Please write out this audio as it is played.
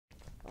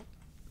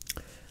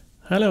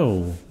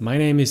Hello, my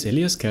name is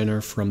Elias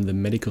Kellner from the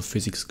Medical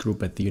Physics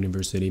group at the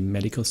University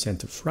Medical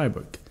Center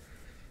Freiburg.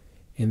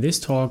 In this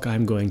talk,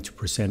 I'm going to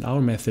present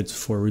our methods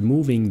for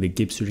removing the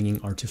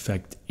Gibbs-ringing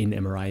artifact in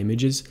MRI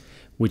images,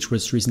 which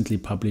was recently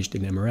published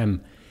in MRM.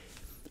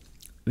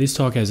 This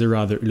talk has a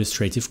rather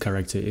illustrative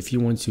character. If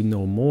you want to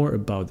know more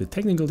about the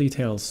technical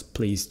details,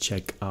 please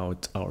check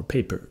out our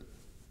paper.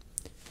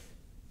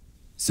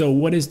 So,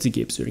 what is the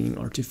Gibbs-ringing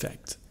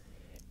artifact?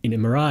 In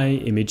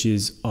MRI,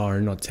 images are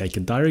not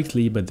taken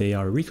directly, but they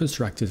are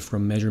reconstructed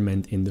from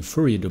measurement in the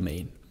Fourier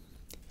domain.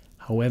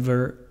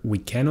 However, we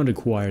cannot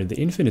acquire the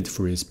infinite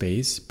Fourier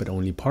space, but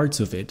only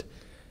parts of it,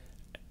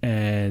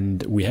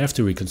 and we have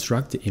to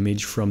reconstruct the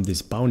image from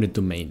this bounded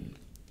domain.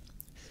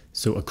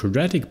 So a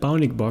quadratic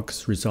bounding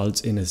box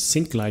results in a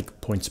sinc-like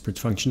point spread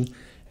function,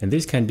 and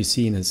this can be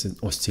seen as an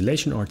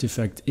oscillation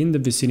artifact in the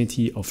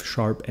vicinity of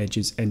sharp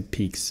edges and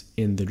peaks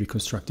in the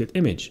reconstructed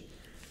image.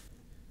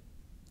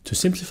 To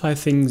simplify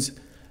things,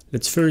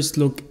 let's first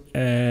look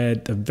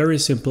at a very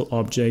simple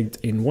object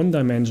in one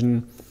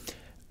dimension,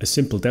 a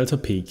simple delta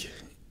peak.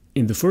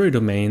 In the Fourier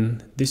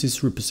domain, this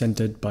is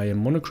represented by a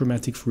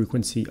monochromatic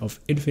frequency of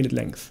infinite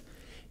length.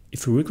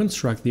 If we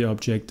reconstruct the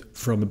object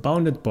from a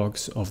bounded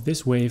box of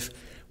this wave,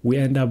 we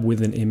end up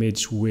with an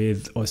image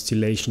with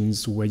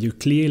oscillations where you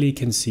clearly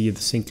can see the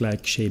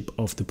sinc-like shape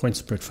of the point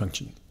spread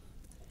function.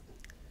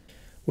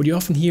 What you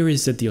often hear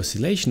is that the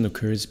oscillation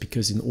occurs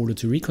because in order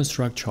to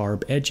reconstruct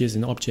sharp edges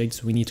in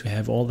objects, we need to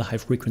have all the high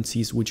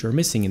frequencies which are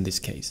missing in this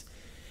case.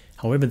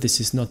 However, this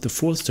is not the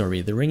full story.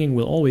 The ringing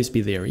will always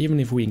be there, even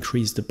if we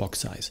increase the box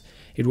size.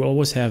 It will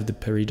always have the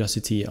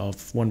periodicity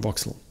of one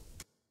voxel.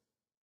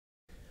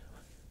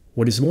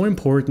 What is more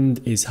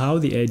important is how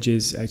the edge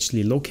is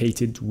actually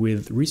located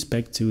with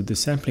respect to the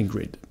sampling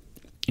grid.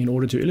 In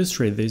order to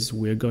illustrate this,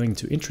 we are going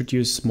to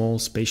introduce small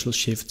spatial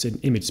shifts in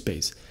image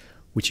space,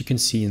 which you can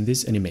see in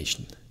this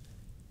animation.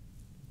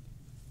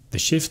 The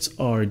shifts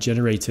are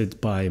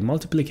generated by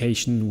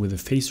multiplication with a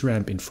phase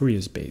ramp in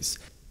Fourier space,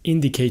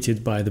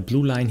 indicated by the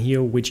blue line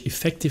here, which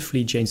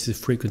effectively changes the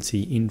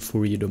frequency in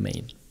Fourier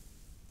domain.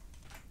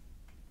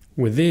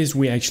 With this,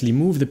 we actually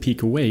move the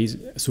peak away,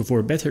 so for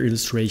a better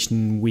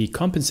illustration, we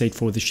compensate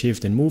for the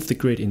shift and move the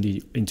grid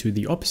into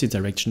the opposite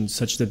direction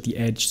such that the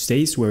edge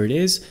stays where it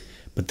is,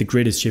 but the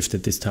grid is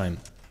shifted this time.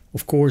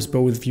 Of course,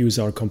 both views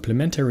are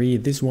complementary.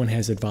 This one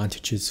has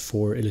advantages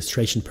for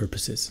illustration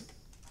purposes.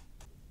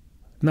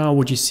 Now,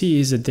 what you see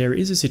is that there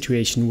is a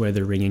situation where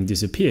the ringing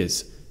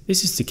disappears.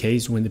 This is the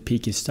case when the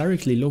peak is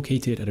directly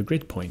located at a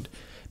grid point,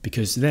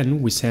 because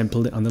then we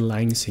sample the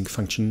underlying sinc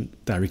function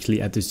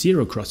directly at the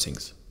zero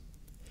crossings.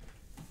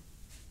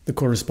 The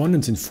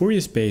correspondence in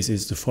Fourier space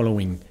is the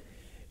following.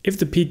 If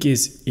the peak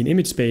in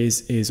image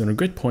space is on a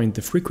grid point,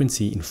 the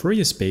frequency in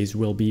Fourier space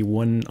will be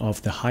one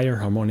of the higher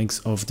harmonics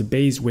of the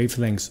base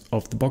wavelengths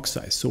of the box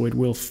size, so it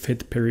will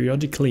fit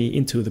periodically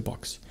into the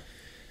box.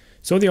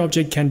 So the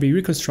object can be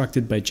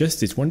reconstructed by just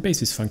this one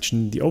basis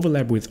function. The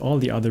overlap with all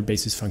the other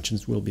basis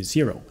functions will be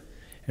zero,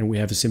 and we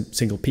have a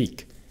single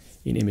peak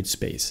in image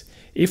space.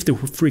 If the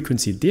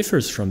frequency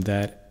differs from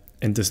that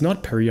and does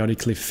not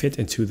periodically fit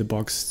into the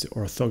box,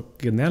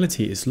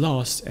 orthogonality is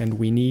lost, and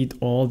we need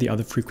all the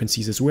other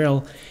frequencies as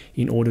well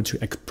in order to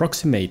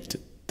approximate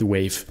the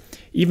wave,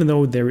 even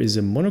though there is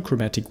a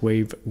monochromatic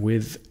wave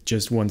with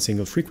just one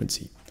single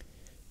frequency.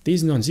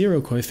 These non-zero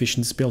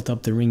coefficients build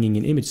up the ringing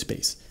in image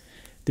space.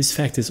 This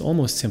fact is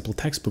almost simple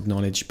textbook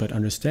knowledge, but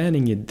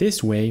understanding it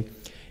this way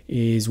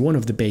is one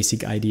of the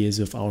basic ideas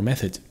of our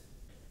method.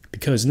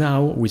 Because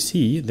now we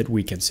see that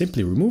we can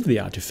simply remove the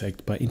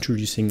artifact by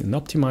introducing an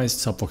optimized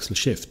subvoxel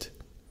shift.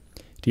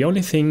 The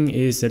only thing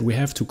is that we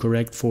have to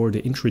correct for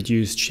the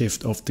introduced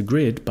shift of the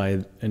grid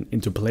by an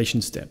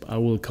interpolation step. I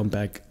will come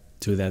back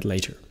to that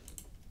later.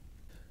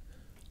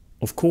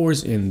 Of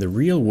course, in the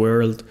real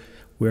world,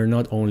 we're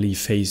not only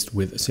faced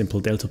with simple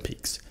delta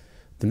peaks.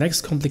 The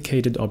next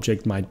complicated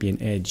object might be an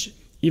edge.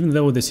 Even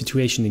though the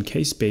situation in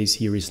K-space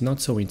here is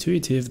not so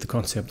intuitive, the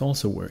concept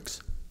also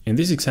works. In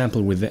this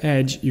example with the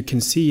edge, you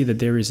can see that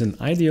there is an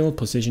ideal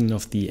position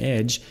of the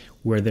edge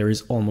where there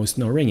is almost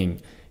no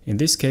ringing. In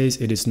this case,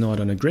 it is not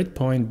on a grid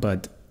point,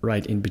 but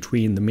right in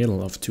between the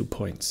middle of 2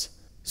 points.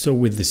 So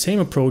with the same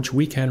approach,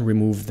 we can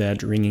remove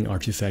that ringing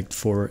artifact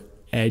for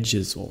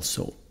edges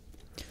also.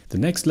 The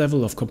next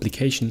level of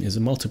complication is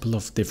a multiple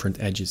of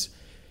different edges.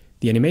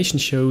 The animation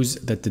shows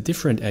that the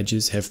different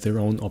edges have their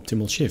own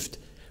optimal shift,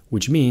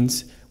 which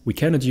means we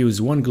cannot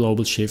use one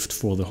global shift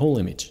for the whole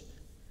image.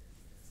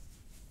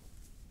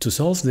 To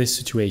solve this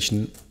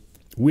situation,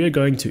 we are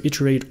going to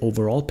iterate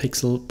over all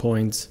pixel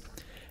points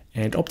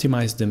and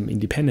optimize them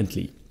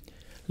independently.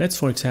 Let's,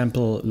 for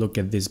example, look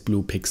at this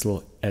blue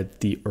pixel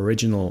at the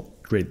original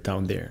grid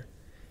down there.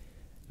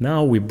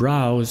 Now we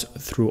browse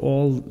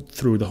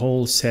through the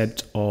whole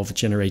set of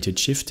generated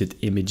shifted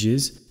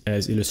images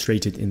as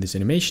illustrated in this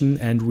animation,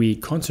 and we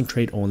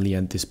concentrate only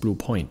at this blue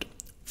point.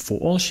 For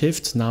all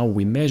shifts, now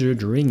we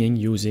measured ringing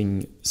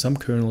using some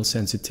kernel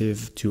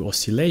sensitive to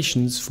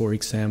oscillations, for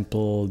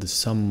example, the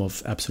sum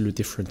of absolute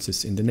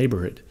differences in the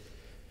neighborhood.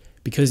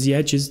 Because the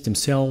edges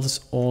themselves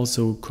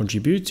also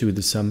contribute to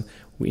the sum,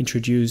 we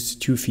introduce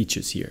two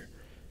features here.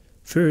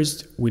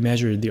 First, we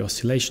measure the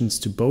oscillations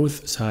to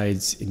both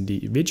sides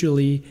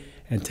individually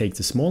and take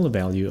the smaller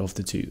value of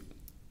the two.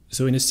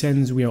 So in a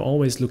sense, we are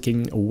always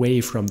looking away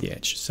from the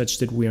edge, such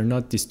that we are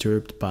not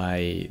disturbed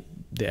by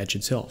the edge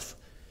itself.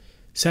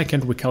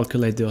 Second, we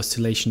calculate the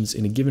oscillations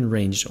in a given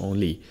range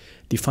only,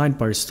 defined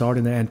by a start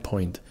and an end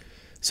point,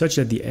 such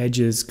that the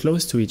edges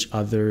close to each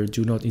other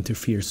do not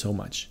interfere so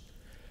much.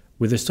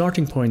 With the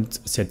starting point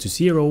set to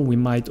 0, we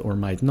might or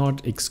might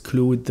not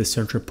exclude the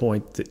center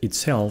point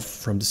itself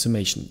from the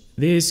summation.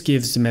 This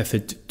gives the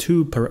method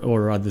three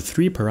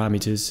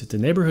parameters, the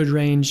neighborhood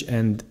range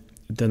and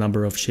the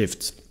number of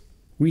shifts.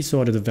 We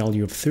saw that a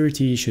value of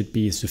 30 should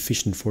be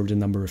sufficient for the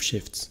number of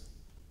shifts.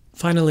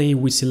 Finally,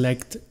 we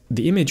select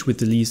the image with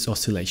the least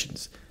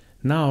oscillations.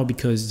 Now,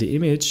 because the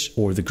image,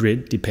 or the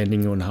grid,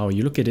 depending on how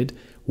you look at it,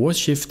 was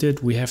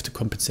shifted, we have to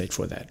compensate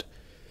for that.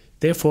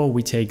 Therefore,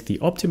 we take the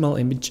optimal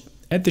image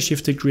at the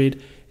shifted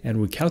grid and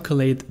we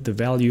calculate the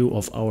value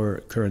of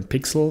our current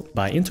pixel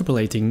by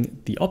interpolating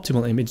the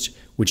optimal image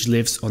which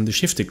lives on the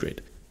shifted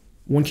grid.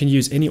 One can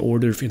use any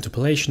order of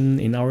interpolation.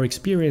 In our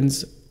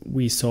experience,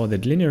 we saw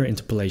that linear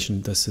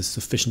interpolation does a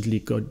sufficiently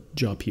good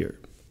job here.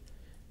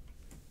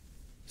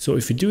 So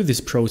if we do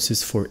this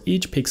process for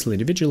each pixel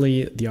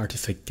individually, the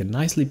artifact can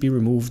nicely be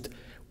removed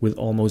with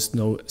almost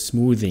no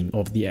smoothing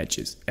of the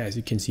edges, as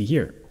you can see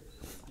here.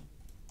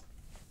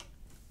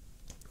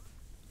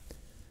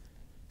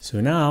 So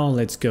now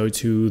let's go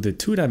to the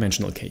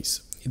two-dimensional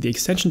case. The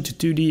extension to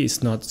 2D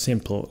is not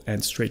simple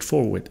and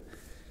straightforward.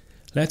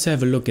 Let's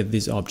have a look at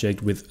this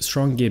object with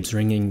strong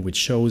Gibbs-ringing, which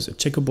shows a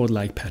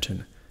checkerboard-like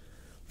pattern.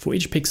 For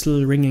each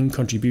pixel, ringing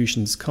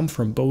contributions come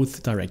from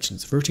both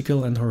directions,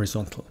 vertical and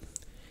horizontal.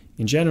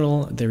 In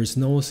general, there is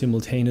no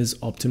simultaneous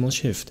optimal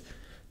shift.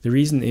 The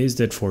reason is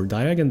that for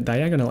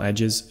diagonal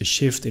edges, a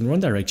shift in one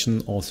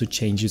direction also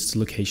changes the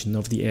location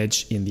of the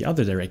edge in the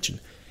other direction.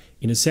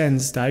 In a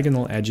sense,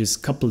 diagonal edges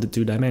couple the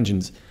two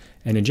dimensions,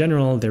 and in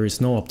general, there is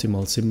no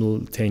optimal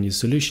simultaneous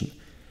solution.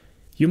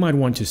 You might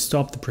want to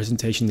stop the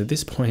presentation at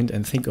this point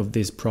and think of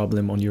this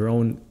problem on your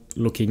own,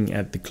 looking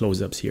at the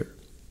close-ups here.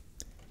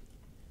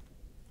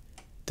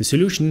 The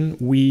solution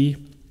we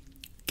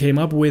came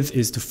up with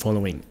is the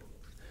following.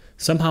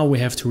 Somehow we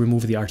have to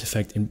remove the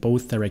artifact in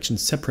both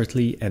directions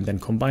separately and then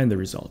combine the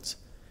results.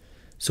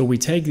 So we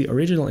take the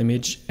original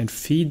image and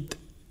feed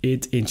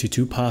it into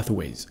two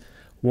pathways,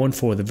 one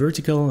for the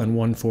vertical and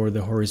one for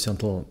the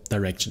horizontal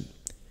direction.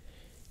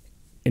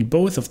 In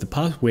both of the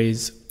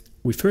pathways,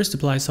 we first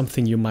apply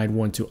something you might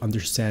want to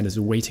understand as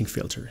a weighting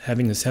filter,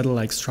 having a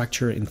saddle-like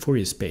structure in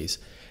Fourier space,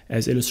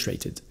 as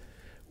illustrated.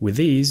 With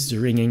these, the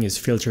ringing is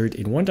filtered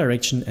in one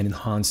direction and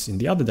enhanced in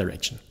the other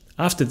direction.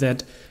 After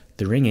that,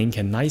 the ringing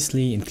can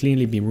nicely and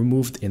cleanly be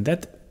removed in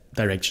that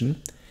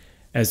direction,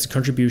 as the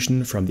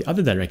contribution from the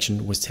other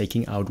direction was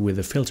taken out with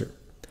the filter.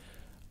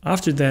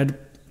 After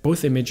that,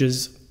 both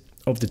images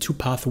of the two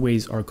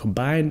pathways are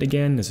combined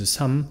again as a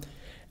sum,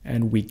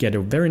 and we get a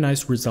very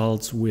nice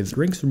result with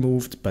rings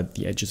removed, but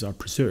the edges are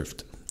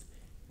preserved.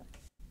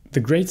 The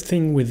great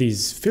thing with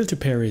these filter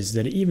pairs is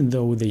that even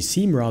though they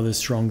seem rather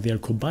strong, their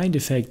combined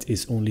effect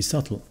is only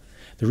subtle.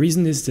 The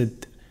reason is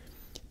that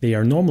they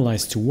are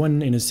normalized to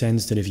 1 in a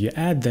sense that if you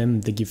add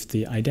them, they give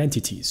the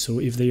identity. So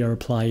if they are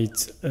applied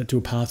to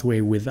a pathway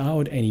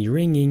without any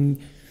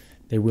ringing,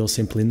 they will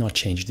simply not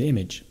change the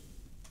image.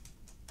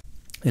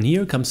 And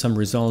here come some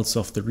results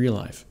of the real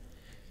life.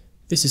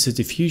 This is a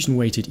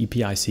diffusion-weighted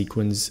EPI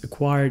sequence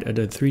acquired at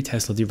a 3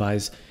 Tesla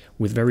device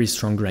with very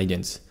strong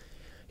gradients.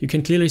 You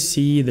can clearly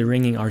see the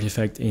ringing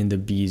artifact in the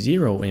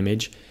B0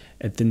 image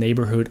at the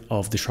neighborhood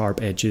of the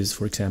sharp edges,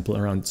 for example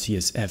around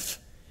CSF.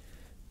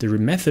 The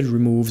method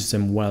removes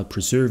them while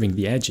preserving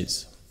the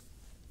edges.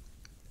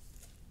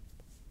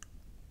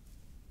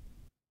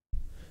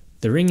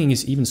 The ringing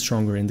is even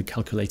stronger in the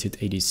calculated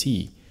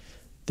ADC.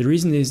 The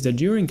reason is that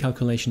during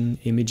calculation,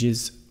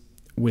 images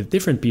with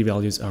different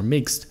p-values are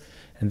mixed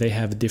and they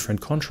have a different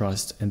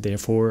contrast and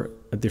therefore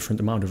a different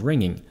amount of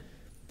ringing.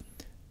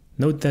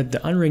 Note that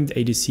the unringed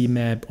ADC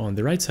map on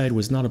the right side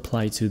was not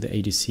applied to the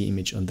ADC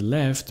image on the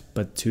left,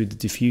 but to the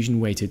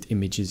diffusion-weighted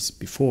images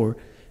before,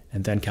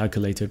 and then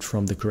calculated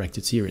from the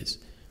corrected series.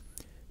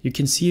 You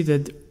can see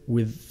that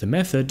with the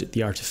method,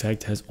 the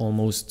artifact has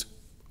almost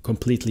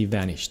completely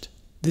vanished.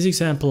 This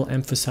example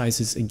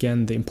emphasizes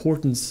again the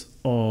importance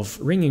of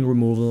ringing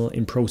removal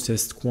in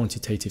processed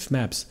quantitative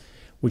maps,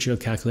 which are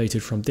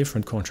calculated from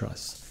different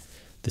contrasts.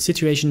 The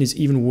situation is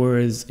even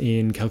worse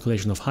in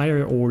calculation of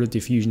higher order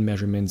diffusion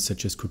measurements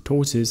such as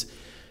kurtosis.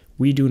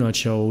 We do not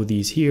show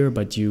these here,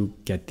 but you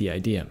get the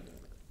idea.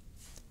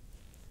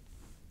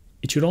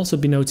 It should also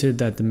be noted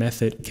that the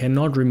method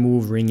cannot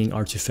remove ringing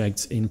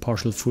artifacts in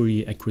partial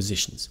Fourier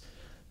acquisitions.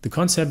 The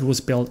concept was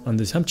built on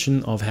the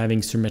assumption of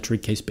having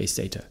symmetric case-based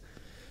data.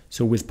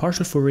 So with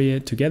partial Fourier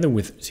together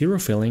with zero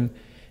filling,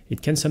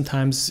 it can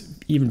sometimes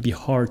even be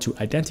hard to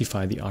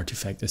identify the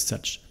artifact as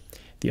such.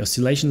 The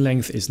oscillation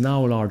length is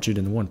now larger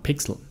than 1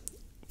 pixel.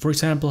 For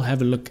example,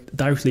 have a look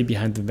directly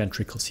behind the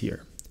ventricles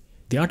here.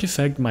 The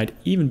artifact might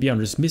even be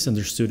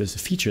misunderstood as a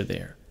feature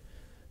there.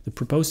 The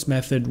proposed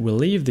method will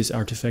leave this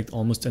artifact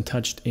almost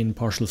untouched in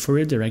partial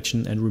Fourier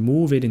direction and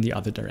remove it in the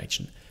other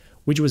direction,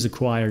 which was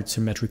acquired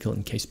symmetrical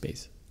in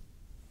K-space.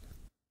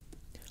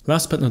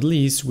 Last but not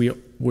least, we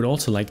would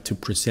also like to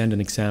present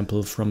an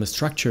example from a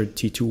structured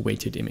T2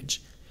 weighted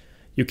image.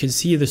 You can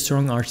see the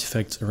strong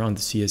artifacts around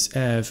the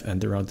CSF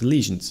and around the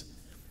lesions.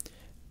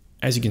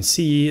 As you can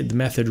see, the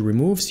method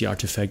removes the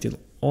artifact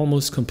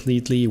almost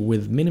completely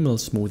with minimal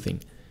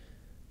smoothing.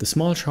 The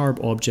small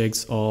sharp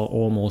objects are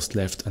almost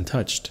left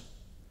untouched.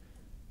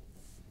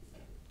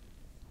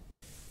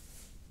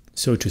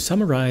 So to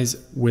summarize,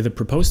 with the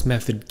proposed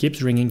method,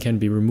 Gibbs-ringing can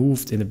be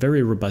removed in a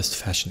very robust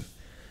fashion.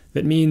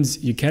 That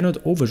means you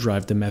cannot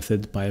overdrive the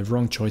method by a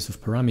wrong choice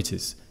of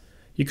parameters.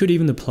 You could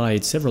even apply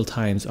it several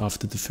times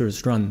after the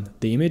first run.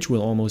 The image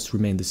will almost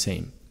remain the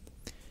same.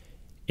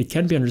 It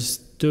can be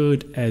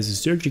understood as a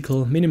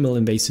surgical, minimal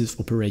invasive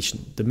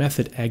operation. The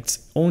method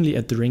acts only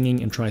at the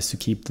ringing and tries to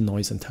keep the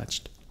noise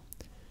untouched.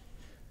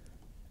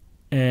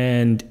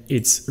 And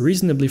it's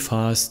reasonably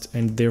fast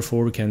and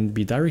therefore can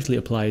be directly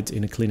applied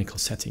in a clinical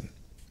setting.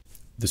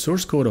 The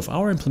source code of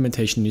our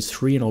implementation is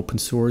free and open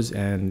source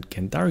and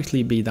can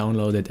directly be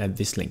downloaded at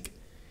this link.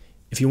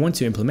 If you want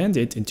to implement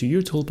it into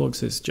your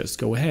toolboxes, just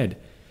go ahead.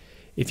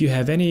 If you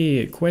have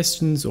any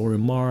questions or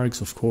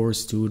remarks, of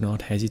course, do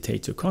not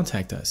hesitate to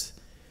contact us.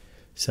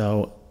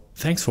 So,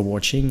 thanks for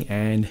watching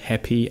and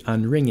happy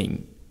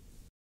unringing.